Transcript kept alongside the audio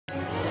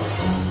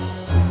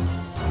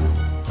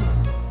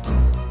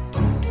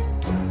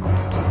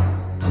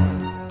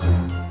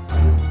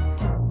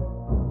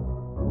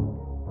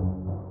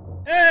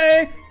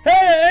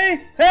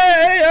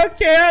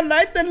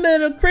like the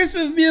little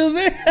Christmas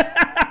music?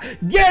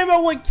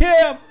 Gaming with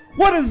Kev.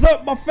 What is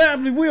up, my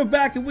family? We are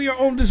back and we are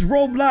on this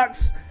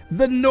Roblox,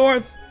 the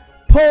North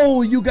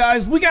Pole, you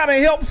guys. We gotta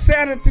help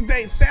Santa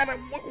today. Santa,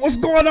 what's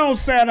going on,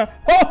 Santa?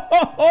 Ho,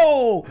 ho,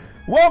 ho.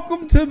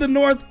 Welcome to the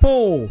North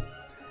Pole.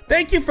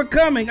 Thank you for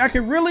coming. I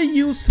could really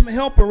use some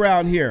help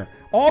around here.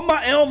 All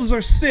my elves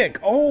are sick.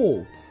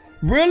 Oh,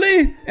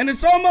 really? And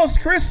it's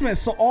almost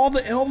Christmas, so all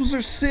the elves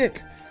are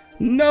sick.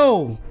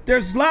 No,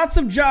 there's lots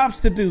of jobs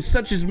to do,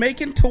 such as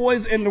making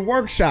toys in the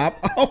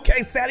workshop.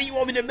 Okay, Santa, you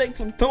want me to make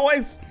some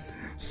toys?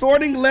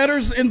 Sorting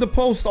letters in the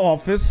post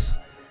office.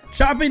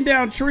 Chopping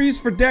down trees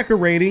for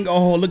decorating.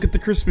 Oh, look at the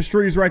Christmas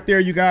trees right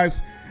there, you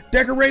guys.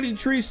 Decorating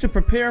trees to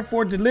prepare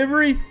for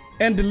delivery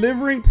and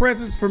delivering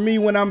presents for me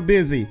when I'm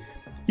busy.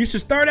 You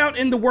should start out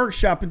in the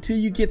workshop until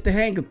you get the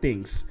hang of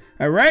things.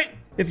 All right?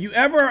 If you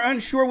ever are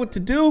unsure what to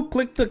do,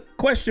 click the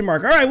question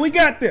mark. All right, we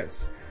got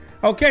this.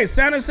 Okay,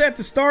 Santa said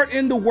to start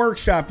in the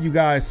workshop, you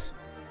guys.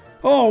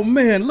 Oh,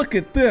 man, look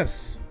at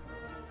this.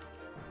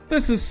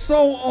 This is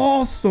so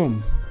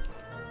awesome.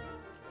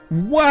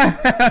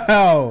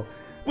 Wow.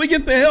 We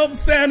get to help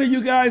Santa,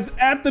 you guys,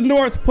 at the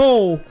North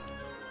Pole.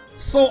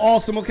 So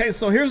awesome. Okay,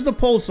 so here's the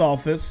post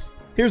office.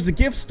 Here's the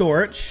gift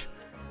storage.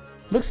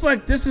 Looks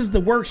like this is the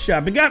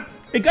workshop. It got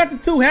the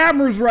two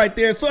hammers right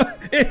there, so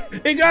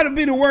it got to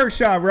be the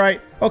workshop,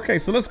 right? Okay,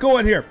 so let's go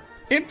in here.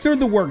 Enter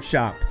the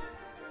workshop.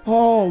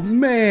 Oh,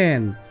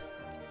 man.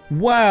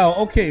 Wow.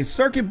 Okay,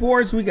 circuit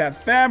boards. We got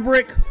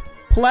fabric,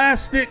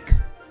 plastic,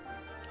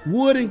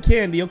 wood, and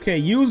candy. Okay,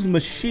 use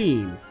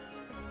machine.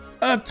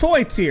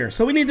 Toy tier.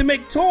 So we need to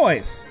make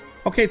toys.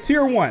 Okay,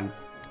 tier 1.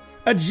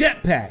 A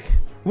jetpack.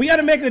 We got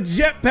to make a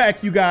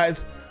jetpack, you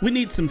guys. We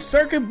need some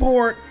circuit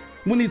board.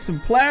 We need some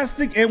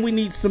plastic, and we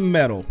need some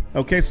metal.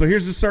 Okay, so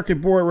here's the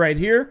circuit board right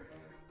here.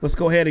 Let's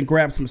go ahead and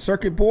grab some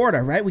circuit board.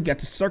 All right, we got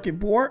the circuit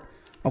board.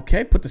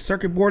 Okay, put the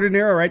circuit board in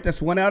there. All right, that's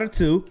 1 out of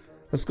 2.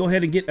 Let's go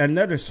ahead and get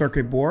another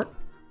circuit board.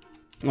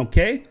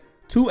 Okay,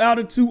 2 out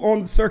of 2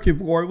 on the circuit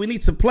board. We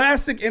need some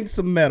plastic and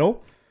some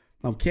metal.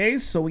 Okay,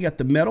 so we got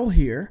the metal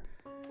here.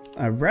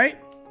 All right,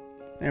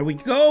 there we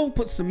go.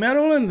 Put some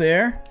metal in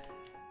there.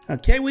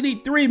 Okay, we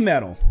need 3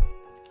 metal.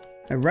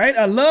 All right,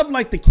 I love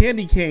like the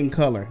candy cane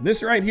color.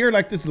 This right here,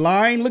 like this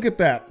line, look at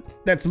that.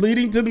 That's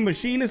leading to the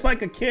machine. It's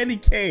like a candy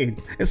cane.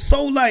 It's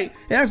so light.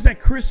 It has that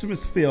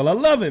Christmas feel. I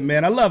love it,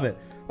 man. I love it.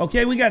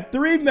 Okay, we got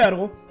 3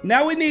 metal.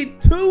 Now we need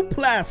 2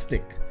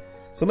 plastic.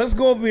 So let's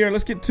go over here.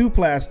 Let's get 2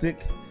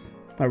 plastic.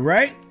 All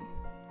right.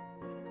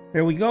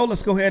 There we go.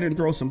 Let's go ahead and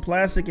throw some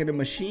plastic in the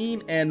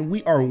machine. And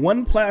we are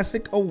 1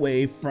 plastic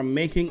away from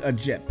making a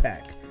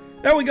jetpack.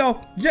 There we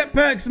go.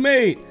 Jetpack's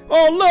made.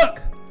 Oh, look.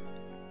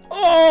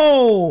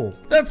 Oh,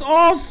 that's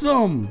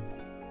awesome.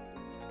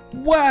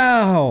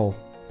 Wow.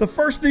 The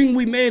first thing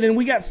we made, and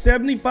we got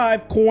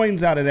 75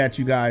 coins out of that,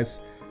 you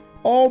guys.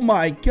 Oh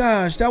my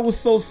gosh, that was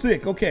so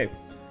sick. Okay,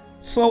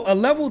 so a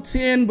level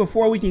 10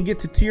 before we can get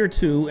to tier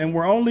 2, and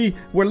we're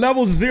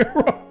level 0.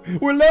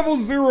 We're level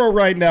 0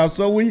 right now,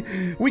 so we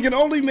can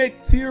only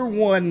make tier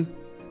 1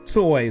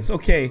 toys.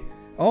 Okay,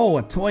 oh,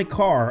 a toy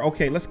car.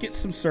 Okay, let's get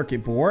some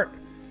circuit board.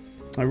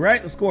 All right,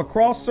 let's go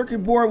across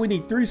circuit board. We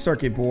need 3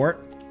 circuit board.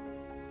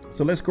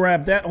 So let's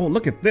grab that. Oh,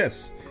 look at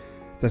this.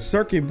 The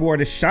circuit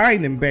board is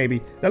shining, baby.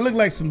 That look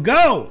like some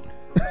gold.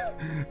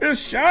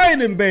 It's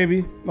shining,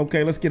 baby.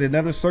 Okay, let's get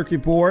another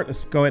circuit board.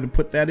 Let's go ahead and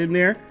put that in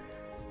there.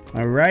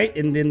 All right,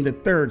 and then the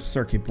 3rd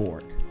circuit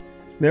board.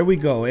 There we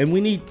go. And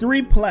we need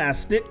 3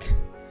 plastic.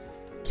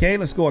 Okay,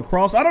 let's go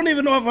across. I don't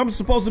even know if I'm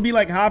supposed to be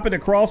like hopping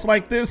across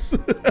like this.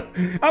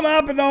 I'm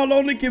hopping all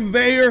on the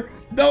conveyor.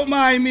 Don't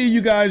mind me,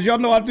 you guys. Y'all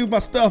know I do my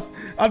stuff.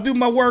 I do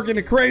my work in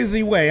a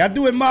crazy way. I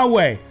do it my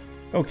way.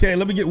 Okay,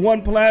 let me get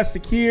 1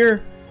 plastic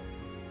here.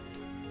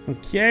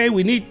 Okay,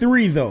 we need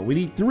 3 though. We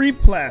need 3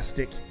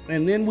 plastic,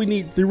 and then we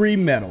need 3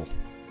 metal.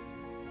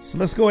 So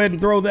let's go ahead and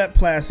throw that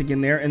plastic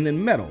in there, and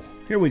then metal.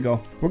 Here we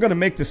go. We're gonna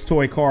make this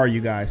toy car,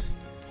 you guys.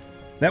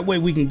 That way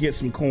we can get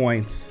some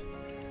coins.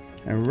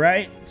 All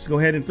right, let's go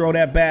ahead and throw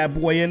that bad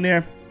boy in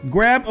there.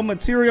 Grab a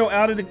material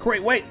out of the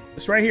crate. Wait,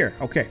 it's right here.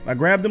 Okay, I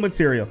grabbed the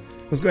material.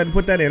 Let's go ahead and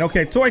put that in.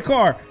 Okay, toy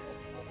car.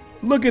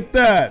 Look at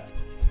that.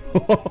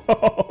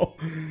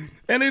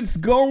 And it's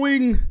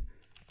going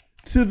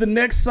to the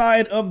next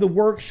side of the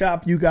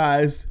workshop, you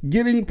guys,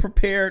 getting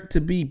prepared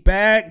to be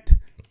bagged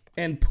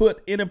and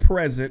put in a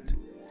present,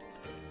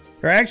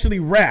 or actually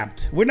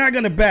wrapped. We're not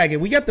gonna bag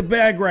it. We got the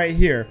bag right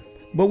here,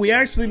 but we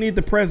actually need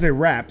the present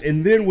wrapped,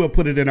 and then we'll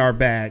put it in our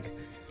bag,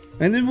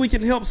 and then we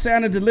can help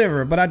Santa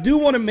deliver. But I do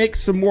want to make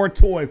some more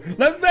toys.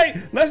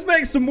 Let's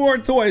make some more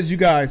toys, you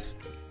guys.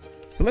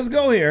 So let's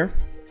go here.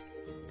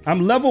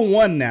 I'm level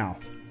 1 now.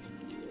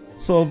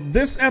 So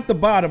this at the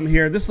bottom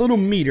here, this little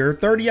meter,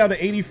 30 out of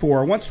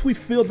 84. Once we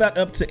fill that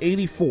up to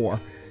 84,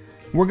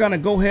 we're gonna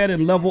go ahead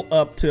and level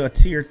up to a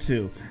tier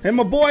 2. And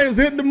my boy is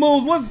hitting the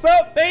moves. What's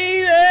up,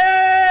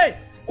 baby?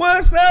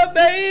 What's up,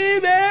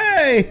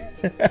 baby?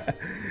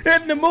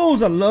 Hitting the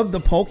moves. I love the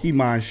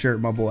Pokemon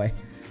shirt, my boy.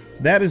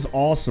 That is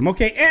awesome.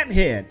 Okay, ant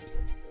head.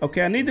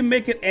 Okay, I need to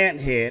make an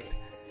ant head.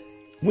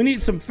 We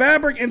need some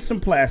fabric and some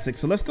plastic.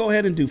 So let's go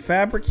ahead and do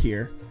fabric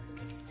here.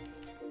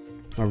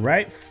 All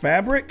right,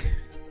 fabric.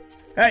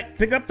 Hey,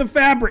 pick up the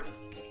fabric.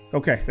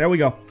 Okay, there we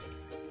go.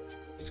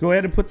 Let's go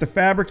ahead and put the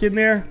fabric in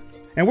there.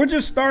 And we're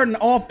just starting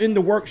off in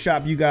the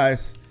workshop, you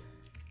guys.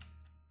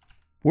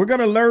 We're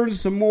gonna learn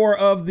some more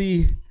of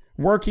the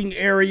working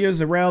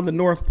areas around the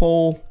North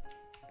Pole.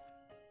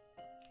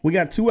 We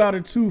got 2 out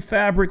of 2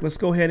 fabric. Let's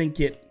go ahead and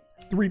get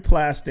 3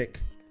 plastic.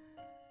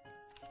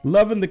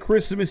 Loving the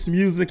Christmas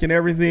music and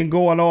everything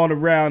going on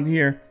around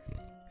here.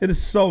 It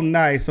is so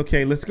nice.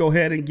 Okay, let's go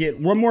ahead and get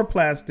 1 more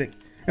plastic.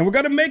 And we're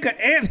gonna make an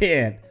ant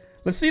head.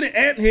 Let's see the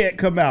ant head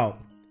come out.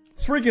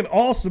 It's freaking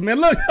awesome, man.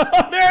 Look,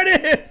 oh, there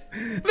it is.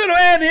 Little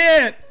ant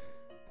head.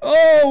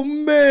 Oh,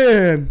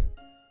 man.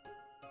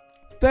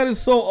 That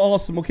is so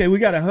awesome. Okay, we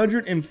got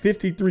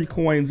 153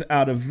 coins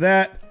out of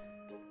that.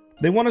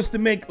 They want us to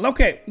make,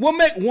 okay, we'll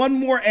make 1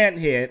 more ant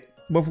head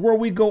before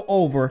we go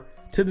over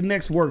to the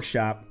next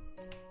workshop.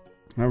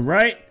 All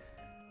right.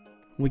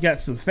 We got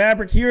some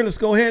fabric here. Let's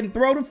go ahead and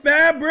throw the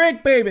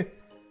fabric, baby.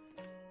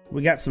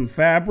 We got some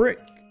fabric.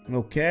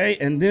 Okay,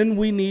 and then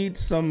we need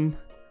some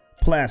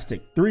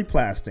plastic, 3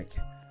 plastic.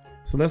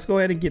 So let's go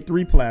ahead and get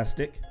 3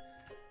 plastic.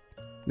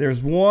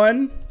 There's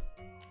 1.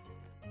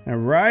 All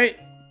right.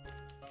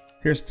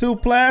 Here's 2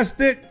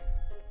 plastic.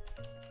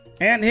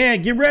 Ant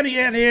head, get ready,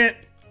 ant head.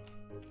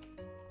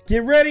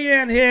 Get ready,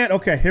 ant head.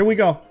 Okay, here we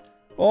go.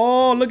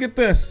 Oh, look at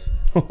this.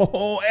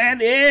 Oh,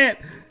 ant head.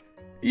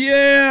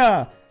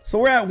 Yeah. So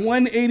we're at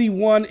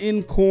 181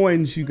 in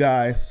coins, you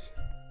guys.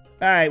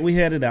 All right, we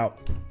headed out.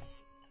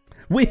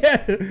 We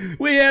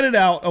headed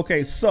out.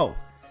 Okay, so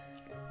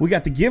we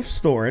got the gift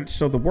storage.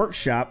 So the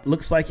workshop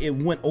looks like it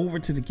went over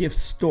to the gift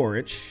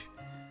storage.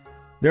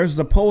 There's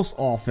the post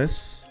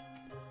office.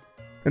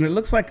 And it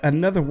looks like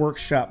another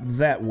workshop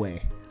that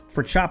way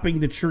for chopping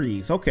the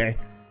trees. Okay,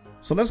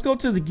 so let's go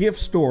to the gift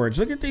storage.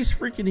 Look at these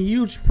freaking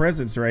huge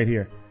presents right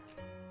here.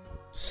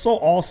 So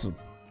awesome.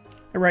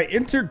 All right,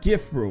 enter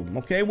gift room.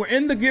 Okay, we're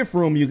in the gift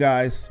room, you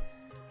guys.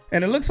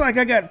 And it looks like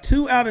I got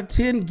 2 out of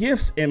 10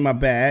 gifts in my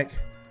bag.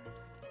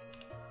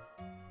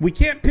 We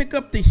can't pick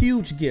up the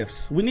huge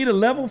gifts. We need a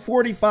level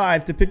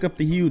 45 to pick up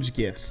the huge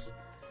gifts.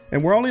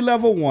 And we're only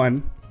level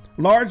 1.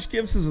 Large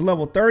gifts is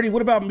level 30.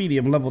 What about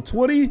medium? Level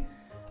 20?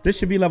 This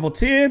should be level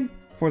 10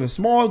 for the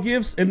small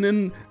gifts. And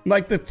then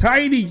like the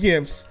tiny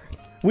gifts,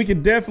 we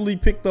can definitely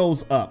pick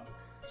those up.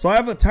 So I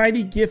have a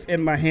tiny gift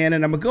in my hand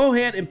and I'm gonna go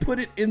ahead and put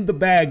it in the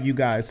bag, you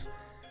guys.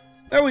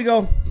 There we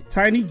go.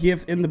 Tiny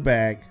gift in the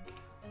bag.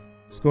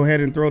 Let's go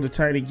ahead and throw the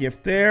tiny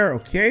gift there.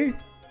 Okay.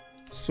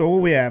 So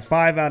we have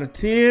 5 out of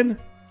 10.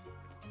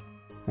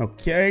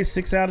 Okay,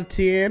 6 out of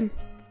 10.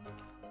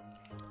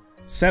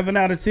 7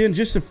 out of 10.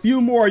 Just a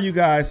few more, you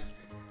guys.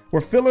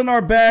 We're filling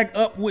our bag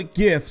up with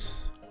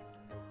gifts.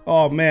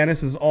 Oh man,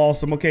 this is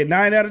awesome. Okay,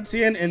 9 out of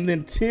 10 and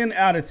then 10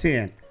 out of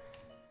 10.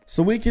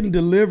 So we can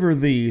deliver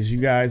these, you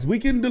guys. We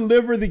can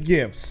deliver the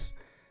gifts.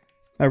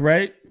 All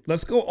right,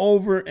 let's go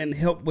over and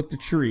help with the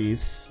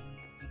trees.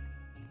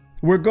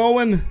 We're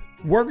going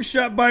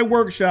workshop by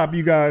workshop,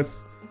 you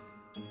guys.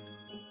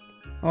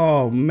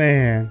 Oh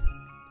man.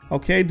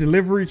 Okay,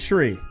 delivery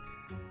tree.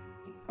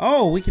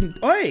 Oh, we can,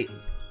 wait,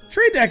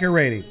 tree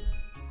decorating.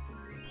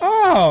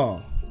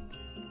 Oh.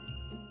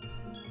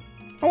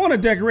 I want to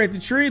decorate the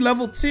tree,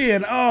 level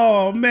 10.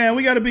 Oh man,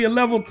 we got to be a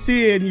level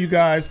 10, you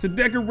guys, to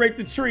decorate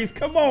the trees.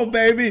 Come on,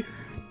 baby.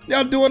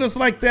 Y'all doing us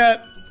like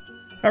that?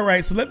 All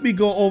right, so let me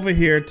go over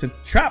here to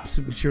chop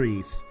some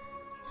trees.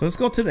 So let's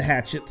go to the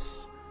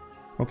hatchets.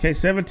 Okay,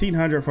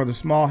 1,700 for the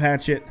small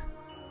hatchet.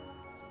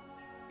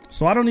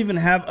 So I don't even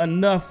have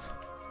enough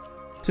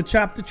to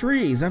chop the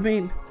trees. I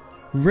mean,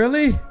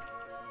 really?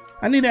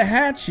 I need a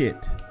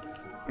hatchet.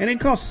 And it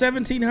costs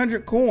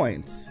 1,700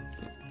 coins.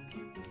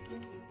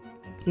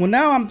 Well,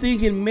 now I'm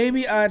thinking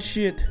maybe I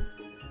should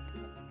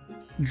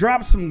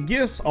drop some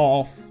gifts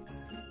off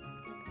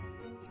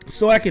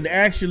so I can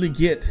actually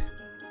get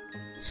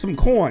some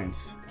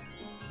coins.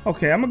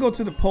 Okay, I'm gonna go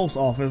to the post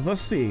office.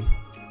 Let's see.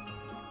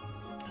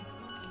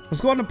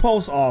 Let's go in the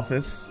post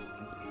office.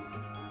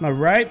 All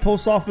right,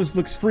 post office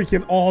looks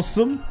freaking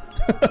awesome.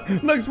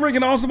 Looks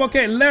freaking awesome.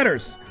 Okay,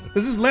 letters.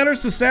 This is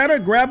letters to Santa.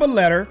 Grab a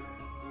letter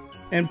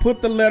and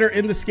put the letter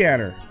in the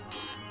scanner.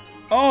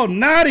 Oh,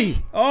 naughty.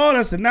 Oh,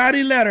 that's a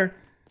naughty letter.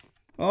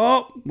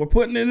 Oh, we're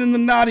putting it in the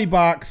naughty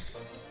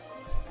box.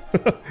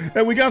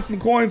 And we got some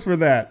coins for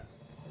that.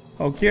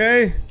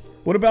 Okay.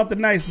 What about the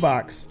nice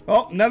box?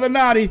 Oh, another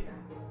naughty.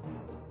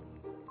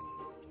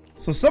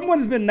 So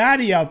someone's been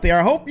naughty out there.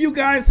 I hope you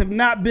guys have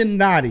not been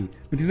naughty.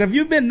 Because if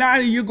you've been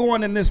naughty, you're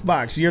going in this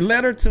box. Your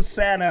letter to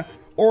Santa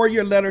or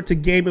your letter to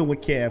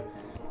GamingWithKev.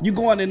 You're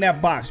going in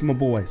that box, my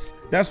boys.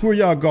 That's where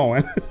y'all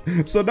going.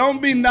 So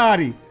don't be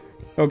naughty.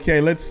 Okay,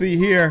 let's see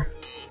here.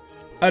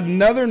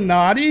 Another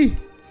naughty?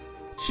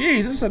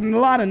 Jeez, this is a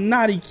lot of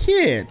naughty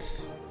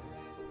kids.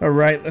 All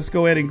right, let's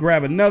go ahead and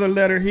grab another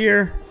letter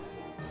here.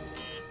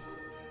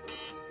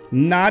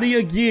 Naughty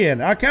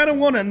again. I kind of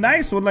want a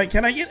nice one. Like,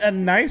 can I get a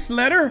nice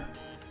letter?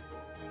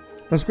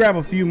 Let's grab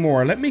a few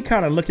more. Let me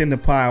kind of look in the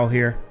pile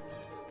here.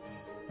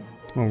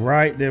 All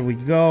right, there we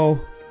go.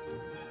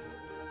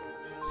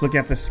 Let's look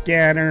at the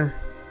scanner.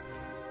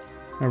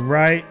 All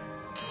right.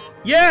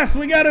 Yes,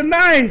 we got a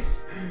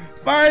nice.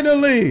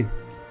 Finally.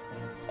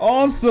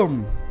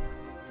 Awesome.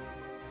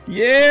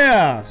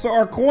 Yeah. So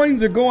our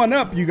coins are going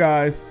up, you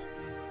guys.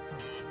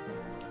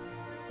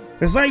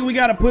 It's like we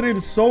got to put in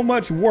so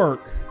much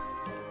work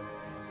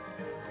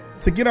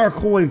to get our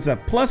coins up.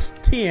 Plus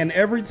 10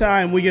 every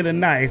time we get a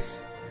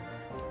nice.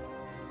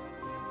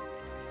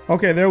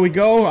 Okay, there we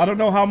go. I don't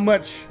know how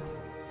much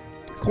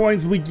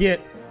coins we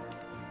get.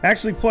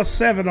 Actually, plus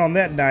 7 on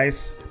that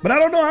nice. But I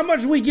don't know how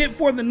much we get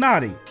for the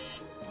naughty.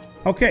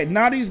 Okay,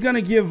 naughty's going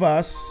to give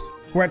us,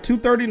 we're at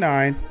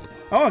 239.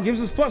 Oh, it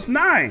gives us plus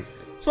 9.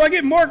 So I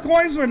get more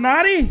coins for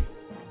naughty?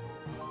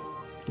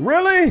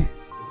 Really?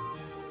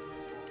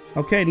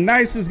 Okay,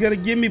 nice is going to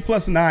give me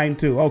plus 9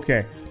 too.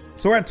 Okay,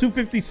 so we're at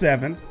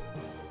 257.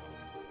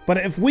 But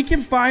if we can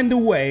find a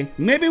way,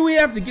 maybe we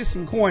have to get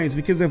some coins,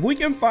 because if we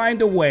can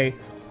find a way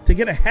to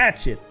get a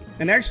hatchet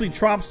and actually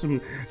chop some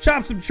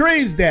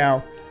trees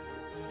down,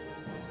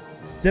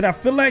 then I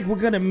feel like we're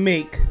going to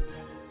make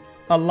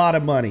a lot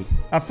of money.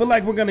 I feel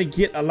like we're going to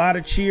get a lot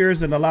of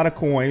cheers and a lot of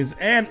coins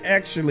and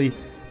actually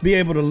be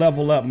able to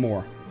level up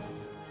more.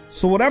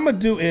 So what I'm going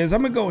to do is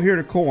I'm going to go here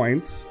to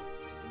coins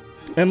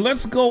and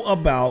let's go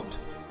about,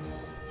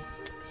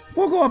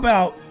 we'll go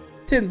about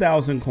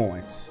 10,000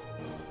 coins.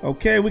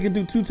 Okay, we can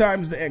do 2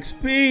 times the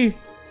XP.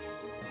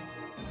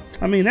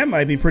 I mean, that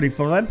might be pretty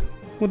fun.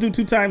 We'll do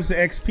 2 times the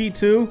XP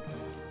too.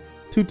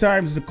 2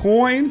 times the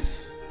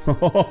coins.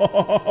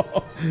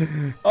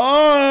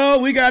 Oh,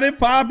 we got it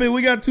popping.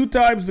 We got 2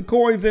 times the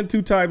coins and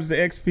 2 times the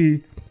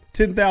XP.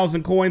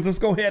 10,000 coins. Let's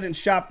go ahead and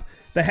shop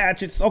the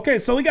hatchets. Okay,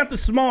 so we got the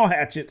small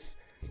hatchets.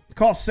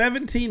 Cost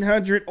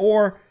 1,700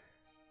 or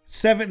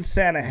 7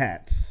 Santa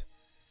hats.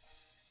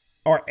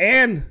 Or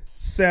and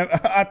 7,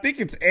 I think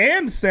it's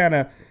and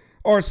Santa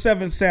or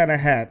 7 Santa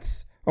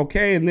hats.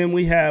 Okay, and then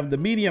we have the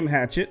medium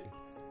hatchet.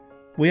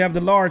 We have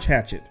the large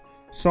hatchet.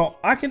 So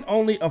I can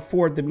only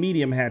afford the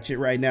medium hatchet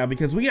right now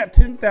because we got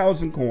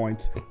 10,000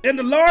 coins. And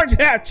the large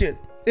hatchet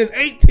is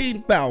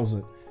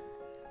 18,000.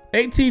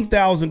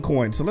 18,000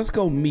 coins. So let's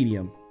go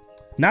medium.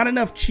 Not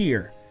enough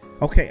cheer.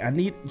 Okay, I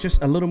need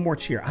just a little more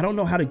cheer. I don't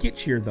know how to get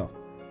cheer though.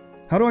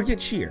 How do I get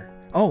cheer?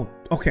 Oh,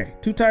 okay.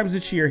 2 times the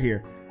cheer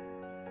here.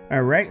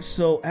 All right,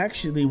 so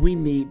actually we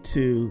need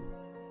to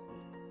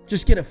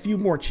just get a few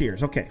more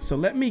cheers. Okay, so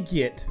let me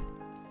get,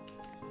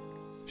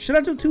 should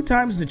I do 2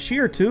 times the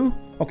cheer too?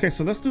 Okay,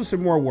 so let's do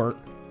some more work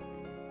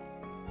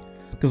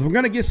because we're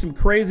gonna get some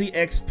crazy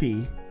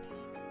XP,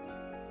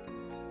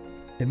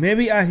 and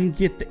maybe I can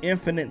get the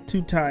infinite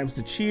 2 times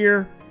the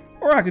cheer,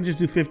 or I can just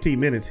do 15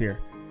 minutes here.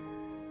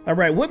 All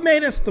right, what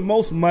made us the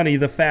most money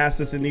the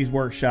fastest in these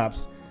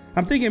workshops?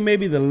 I'm thinking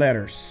maybe the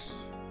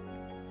letters.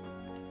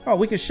 Oh,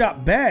 we can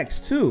shop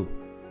bags too.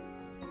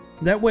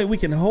 That way we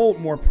can hold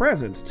more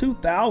presents.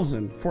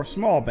 2,000 for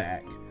small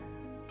bag.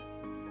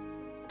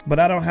 But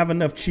I don't have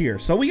enough cheer.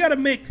 So we gotta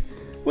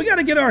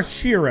get our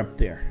cheer up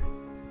there.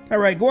 All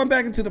right, going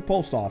back into the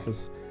post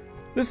office.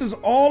 This is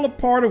all a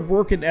part of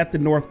working at the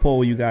North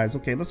Pole, you guys.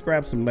 Okay, let's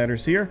grab some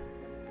letters here.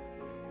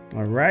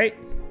 All right.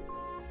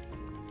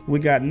 We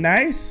got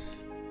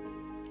nice.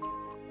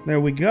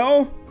 There we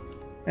go.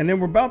 And then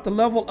we're about to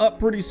level up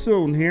pretty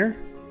soon here.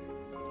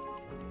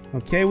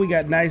 Okay, we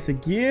got nice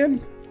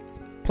again.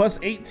 Plus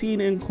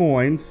 18 in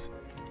coins.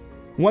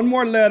 1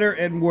 more letter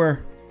and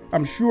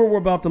I'm sure we're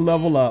about to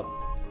level up.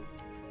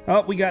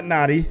 Oh, we got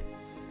naughty.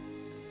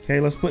 Okay,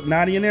 let's put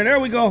naughty in there. There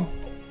we go.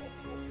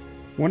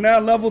 We're now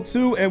level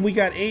 2 and we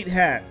got 8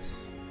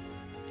 hats.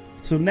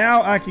 So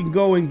now I can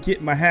go and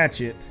get my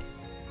hatchet.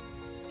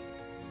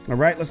 All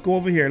right, let's go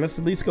over here. Let's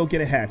at least go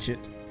get a hatchet.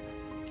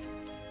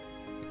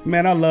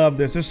 Man, I love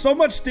this. There's so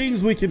much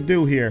things we can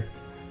do here.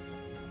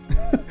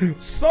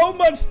 So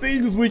much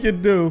things we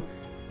can do.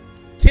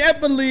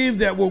 Can't believe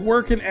that we're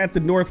working at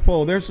the North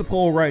Pole. There's the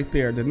pole right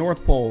there, the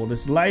North Pole.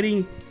 This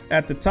lighting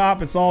at the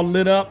top, it's all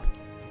lit up.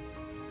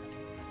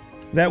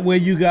 That way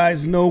you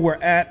guys know we're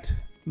at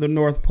the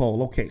North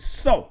Pole. Okay,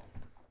 so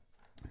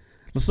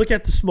let's look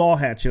at the small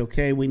hatchet.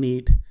 Okay, we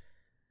need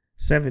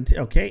 17,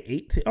 okay,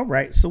 18. All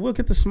right, so we'll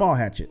get the small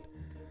hatchet.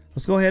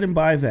 Let's go ahead and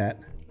buy that.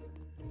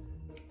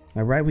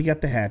 All right, we got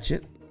the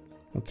hatchet.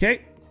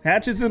 Okay,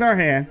 hatchet's in our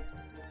hand.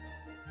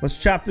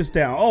 Let's chop this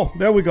down. Oh,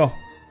 there we go.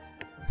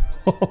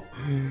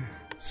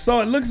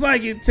 So it looks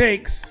like it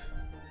takes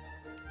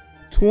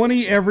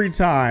 20 every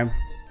time.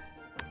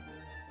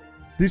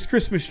 These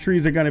Christmas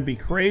trees are gonna be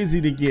crazy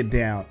to get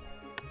down.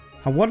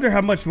 I wonder how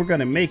much we're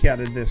gonna make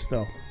out of this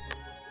though.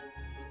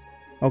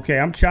 Okay,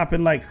 I'm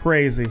chopping like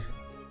crazy.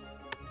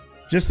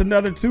 Just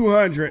another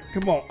 200.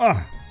 Come on.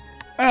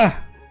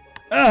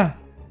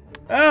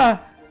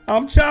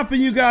 I'm chopping,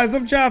 you guys.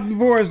 I'm chopping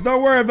for us.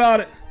 Don't worry about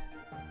it.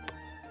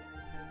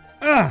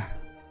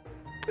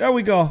 There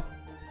we go.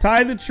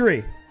 Tie the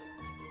tree.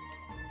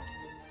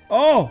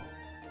 Oh,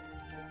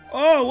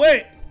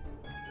 wait.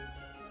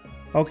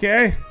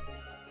 Okay.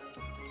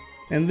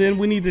 And then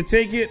we need to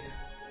take it.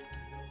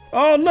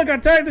 Oh, look, I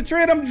tied the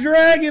tree and I'm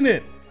dragging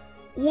it.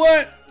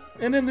 What?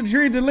 And then the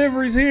tree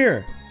delivery's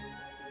here.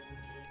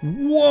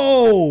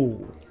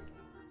 Whoa.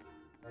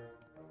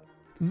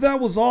 That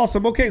was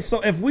awesome. Okay, so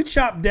if we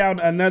chop down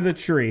another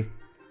tree,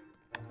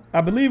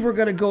 I believe we're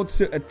gonna go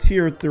to a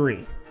tier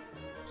 3.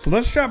 So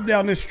let's chop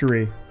down this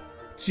tree.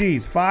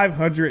 Jeez,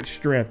 500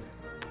 strength.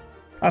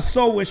 I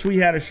so wish we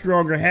had a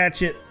stronger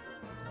hatchet,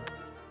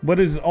 but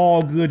it's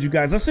all good, you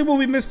guys. Let's see what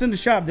we missed in the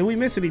shop. Did we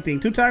miss anything?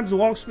 2 times the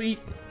walk speed,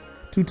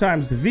 2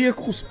 times the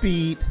vehicle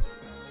speed.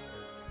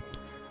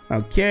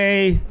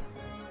 Okay,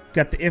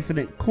 got the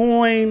infinite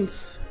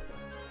coins.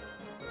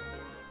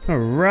 All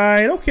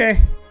right, okay.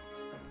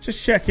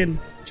 Just checking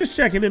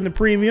in the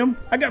premium.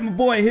 I got my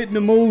boy hitting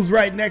the moves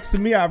right next to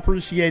me. I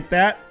appreciate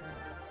that.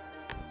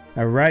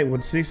 All right,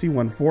 160,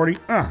 140.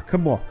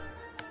 Come on.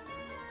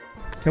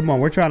 Come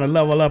on, we're trying to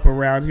level up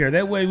around here.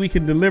 That way we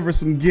can deliver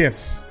some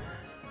gifts.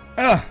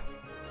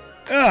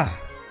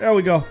 There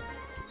we go.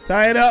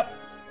 Tie it up.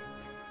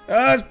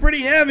 It's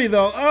pretty heavy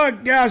though. Oh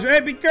gosh,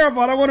 hey, be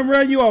careful. I don't want to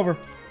run you over.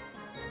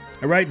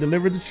 All right,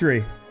 deliver the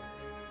tree.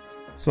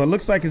 So it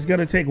looks like it's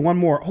gonna take one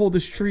more. Oh,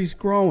 this tree's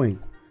growing.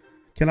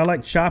 Can I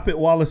like chop it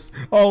while it's,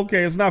 oh,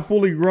 okay, it's not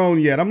fully grown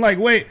yet. I'm like,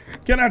 wait,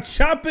 can I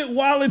chop it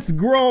while it's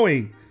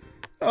growing?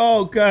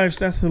 Oh gosh,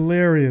 that's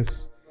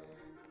hilarious.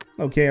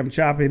 Okay, I'm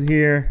chopping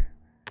here.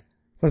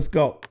 Let's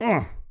go.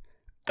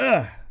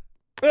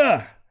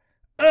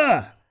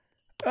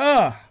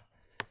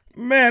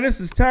 Man, this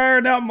is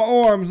tiring out my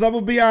arms. I'm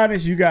gonna be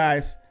honest, you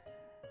guys.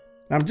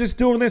 I'm just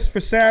doing this for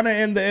Santa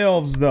and the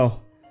elves,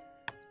 though.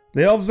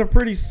 The elves are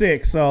pretty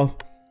sick, so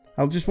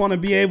I just want to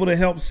be able to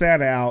help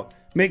Santa out,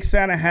 make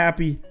Santa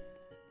happy.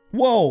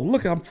 Whoa,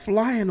 look, I'm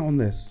flying on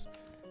this.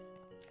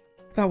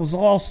 That was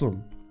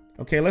awesome.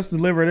 Okay, let's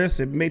deliver this.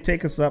 It may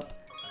take us up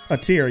a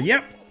tier.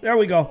 Yep, there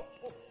we go.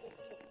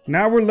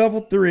 Now we're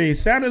level 3.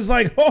 Santa's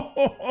like, ho,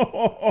 ho, ho,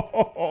 ho,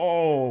 ho,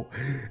 ho.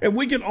 And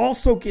we can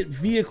also get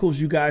vehicles,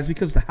 you guys,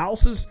 because the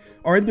houses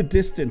are in the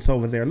distance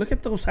over there. Look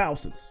at those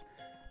houses.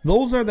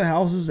 Those are the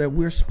houses that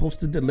we're supposed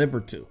to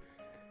deliver to.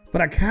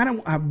 But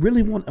I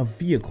really want a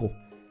vehicle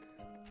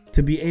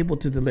to be able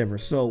to deliver.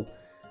 So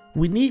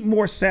we need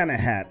more Santa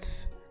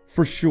hats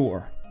for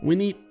sure. We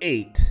need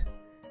 8.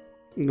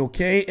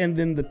 Okay, and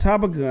then the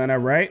toboggan, all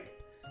right?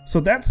 So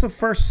that's the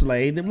first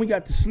sleigh. Then we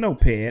got the snow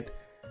pit.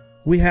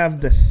 We have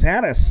the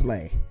Santa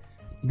sleigh.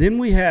 Then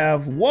we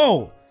have,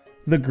 whoa,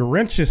 the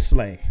Grinch's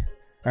sleigh.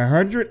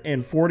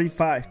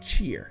 145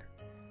 cheer.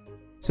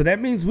 So that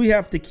means we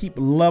have to keep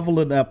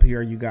leveling up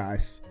here, you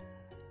guys.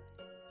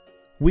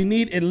 We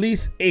need at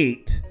least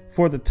 8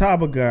 for the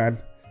toboggan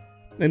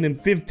and then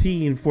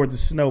 15 for the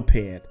snow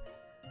pad.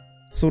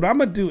 So what I'm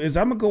gonna do is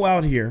I'm gonna go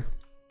out here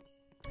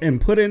and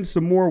put in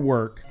some more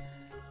work.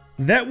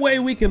 That way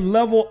we can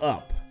level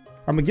up.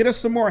 I'm gonna get us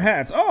some more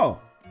hats.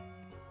 Oh,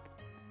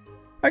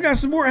 I got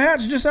some more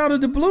hats just out of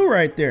the blue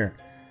right there.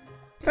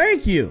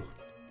 Thank you.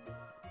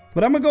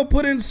 But I'm gonna go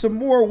put in some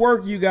more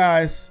work, you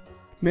guys.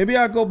 Maybe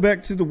I'll go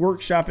back to the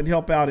workshop and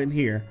help out in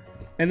here.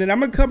 And then I'm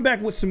gonna come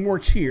back with some more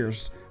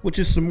cheers, which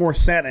is some more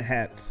Santa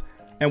hats.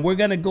 And we're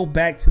gonna go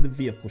back to the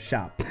vehicle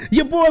shop.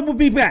 Your boy will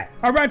be back.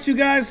 All right, you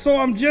guys, so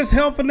I'm just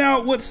helping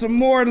out with some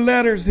more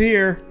letters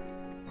here.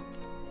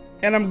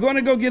 And I'm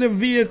gonna go get a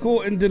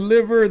vehicle and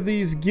deliver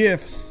these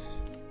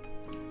gifts.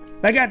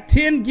 I got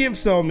 10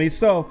 gifts on me,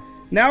 so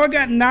now I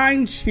got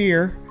 9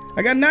 cheer.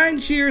 I got 9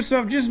 cheers, so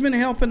I've just been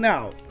helping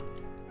out.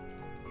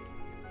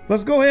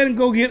 Let's go ahead and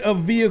go get a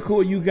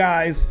vehicle, you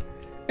guys,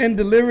 and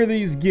deliver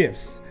these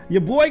gifts.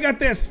 Your boy got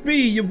that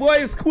speed. Your boy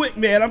is quick,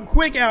 man. I'm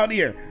quick out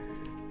here.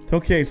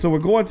 Okay, so we're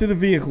going to the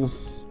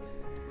vehicles.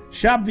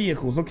 Shop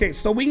vehicles. Okay,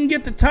 so we can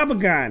get the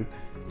toboggan.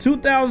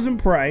 2,000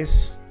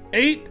 price.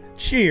 8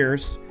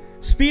 cheers.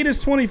 Speed is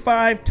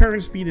 25. Turn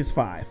speed is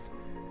 5.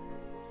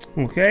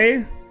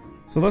 Okay,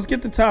 so let's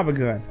get the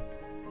toboggan.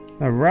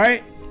 All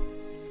right.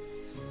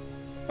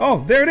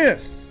 Oh, there it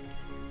is.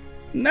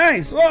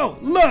 Nice. Oh,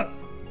 look.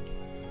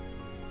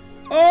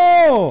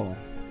 Oh,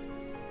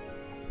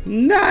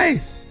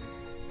 nice.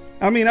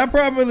 I mean, I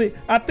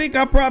think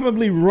I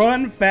probably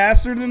run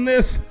faster than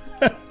this,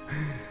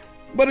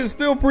 but it's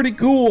still pretty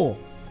cool.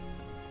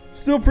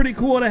 Still pretty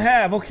cool to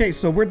have. Okay,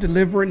 so we're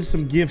delivering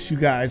some gifts, you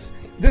guys.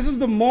 This is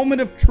the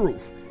moment of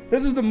truth.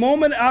 This is the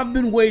moment I've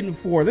been waiting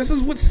for. This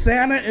is what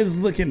Santa is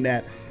looking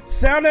at.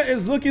 Santa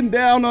is looking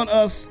down on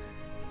us,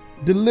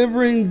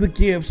 delivering the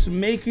gifts,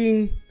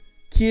 making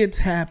kids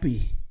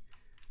happy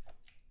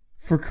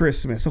for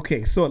Christmas.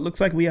 Okay, so it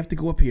looks like we have to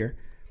go up here.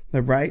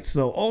 All right,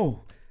 so,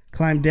 oh,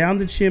 climb down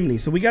the chimney.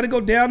 So we got to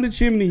go down the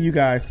chimney, you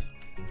guys.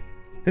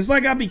 It's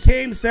like I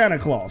became Santa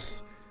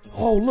Claus.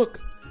 Oh, look,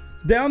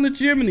 down the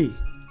chimney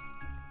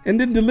and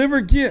then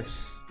deliver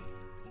gifts.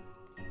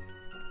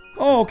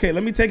 Oh, okay,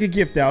 let me take a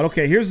gift out.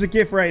 Okay, here's the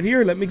gift right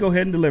here. Let me go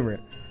ahead and deliver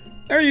it.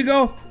 There you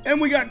go. And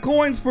we got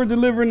coins for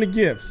delivering the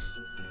gifts.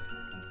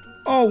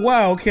 Oh,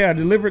 wow. Okay, I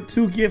delivered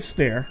 2 gifts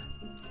there.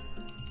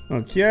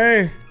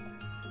 Okay.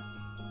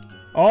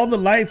 All the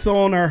lights are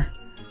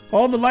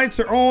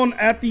on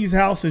at these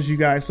houses, you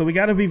guys. So we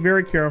got to be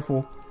very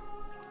careful.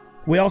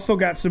 We also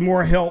got some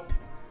more help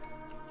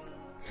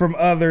from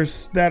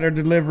others that are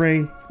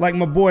delivering, like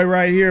my boy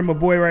right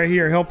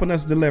here, helping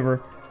us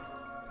deliver.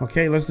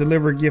 Okay, let's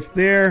deliver a gift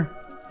there.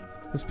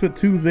 Let's put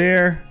 2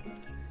 there.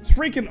 It's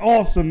freaking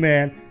awesome,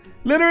 man.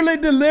 Literally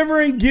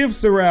delivering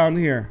gifts around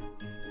here.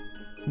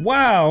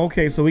 Wow,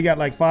 okay, so we got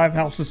like 5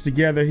 houses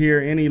together here.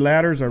 Any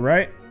ladders, all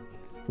right?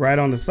 Right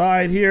on the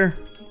side here.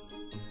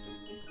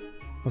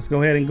 Let's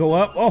go ahead and go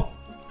up. Oh,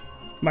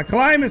 my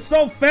climb is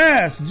so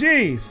fast,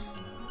 jeez.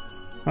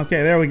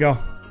 Okay, there we go.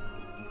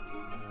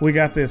 We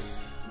got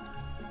this.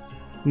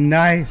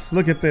 Nice,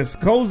 look at this.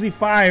 Cozy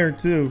fire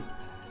too.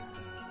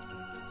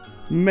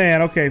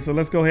 Man, okay, so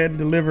let's go ahead and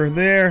deliver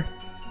there.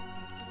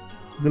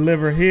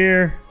 Deliver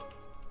here.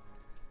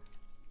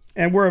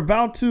 And we're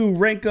about to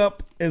rank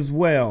up as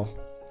well.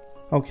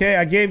 Okay,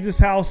 I gave this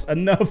house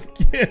enough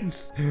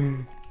gifts.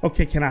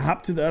 Okay, can I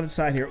hop to the other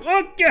side here?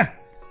 Okay,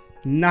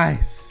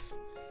 nice.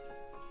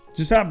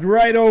 Just hopped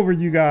right over,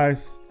 you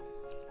guys.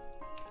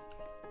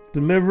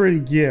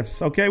 Delivering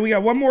gifts. Okay, we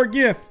got 1 more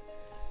gift.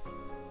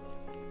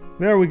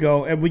 There we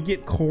go, and we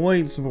get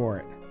coins for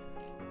it.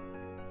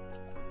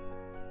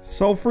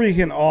 So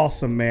freaking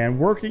awesome, man.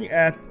 Working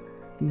at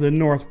the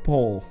North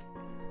Pole.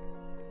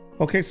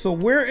 Okay, so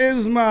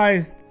where's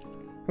my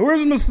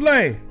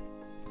sleigh?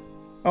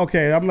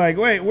 Okay, I'm like,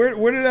 wait,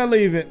 where did I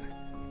leave it?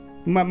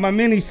 My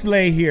mini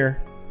sleigh here.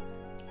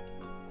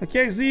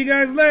 Okay, see you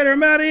guys later.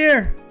 I'm out of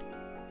here.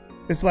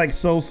 It's like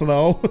so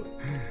slow.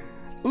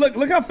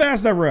 Look how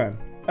fast I run.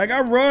 Like,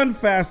 I run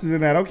faster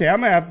than that. Okay,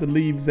 I'm gonna have to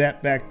leave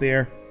that back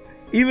there.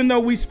 Even though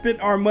we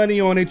spent our money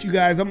on it, you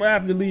guys, I'm gonna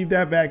have to leave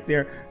that back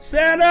there.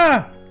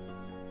 Santa,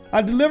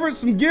 I delivered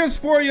some gifts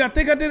for you. I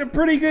think I did a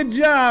pretty good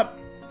job.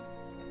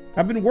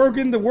 I've been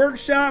working the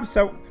workshops.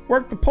 I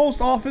worked the post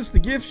office, the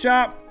gift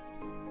shop,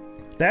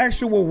 the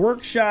actual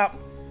workshop.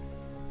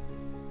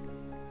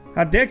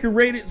 I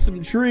decorated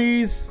some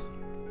trees.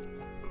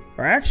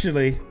 Or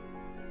actually,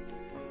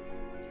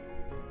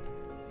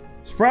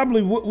 it's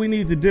probably what we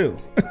need to do.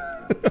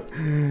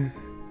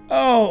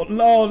 Oh,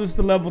 no, this is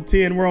the level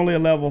 10. We're only a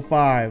level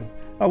 5.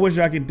 I wish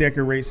I could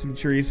decorate some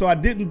trees. So I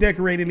didn't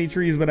decorate any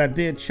trees, but I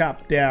did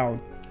chop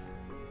down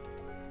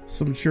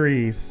some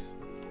trees.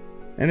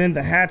 And then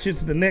the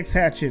hatchets, the next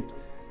hatchet.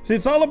 See,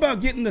 it's all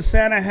about getting the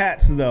Santa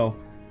hats, though.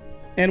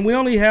 And we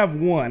only have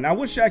 1. I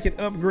wish I could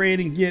upgrade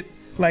and get,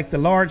 like, the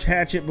large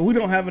hatchet, but we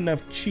don't have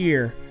enough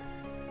cheer.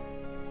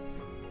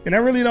 And I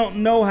really don't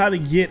know how to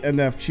get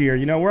enough cheer.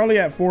 You know, we're only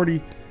at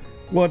 40.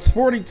 Well, it's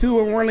 42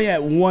 and we're only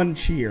at 1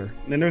 cheer.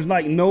 And there's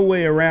like no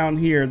way around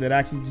here that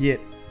I can get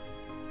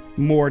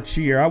more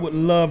cheer. I would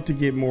love to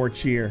get more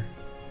cheer,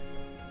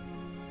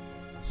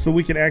 so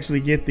we can actually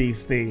get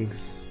these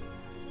things.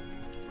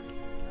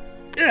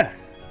 Yeah.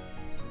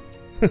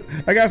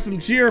 I got some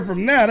cheer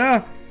from that,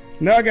 huh?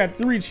 Now I got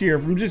 3 cheer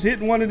from just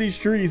hitting one of these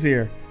trees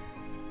here.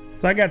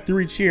 So I got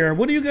 3 cheer.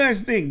 What do you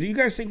guys think? Do you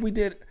guys think we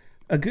did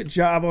a good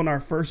job on our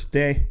first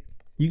day?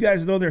 You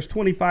guys know there's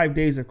 25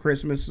 days of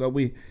Christmas, so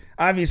we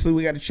got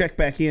to check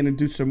back in and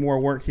do some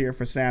more work here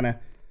for Santa.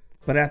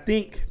 But I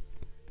think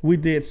we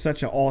did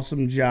such an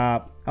awesome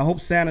job. I hope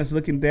Santa's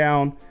looking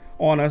down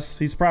on us.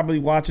 He's probably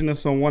watching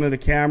us on one of the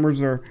cameras,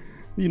 or,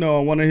 you know,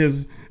 on one of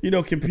his,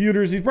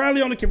 computers. He's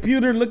probably on the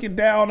computer looking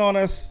down on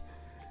us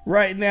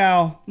right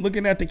now,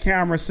 looking at the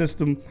camera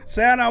system.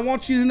 Santa, I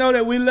want you to know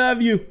that we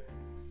love you.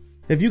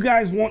 If you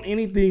guys want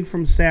anything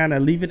from Santa,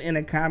 leave it in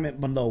a comment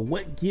below.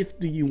 What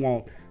gift do you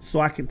want, so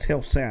I can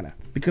tell Santa?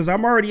 Because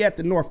I'm already at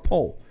the North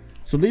Pole.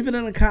 So leave it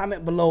in a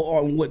comment below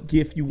on what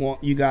gift you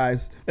want, you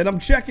guys. And I'm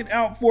checking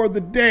out for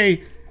the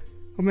day.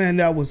 Oh man,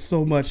 that was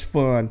so much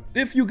fun.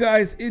 If you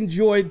guys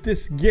enjoyed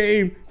this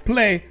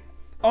gameplay,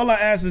 all I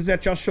ask is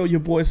that y'all show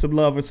your boy some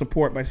love and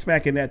support by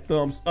smacking that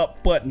thumbs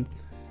up button.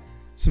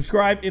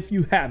 Subscribe if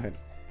you haven't.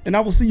 And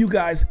I will see you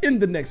guys in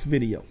the next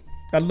video.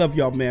 I love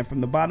y'all, man, from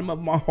the bottom of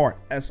my heart,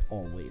 as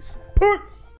always. Peace!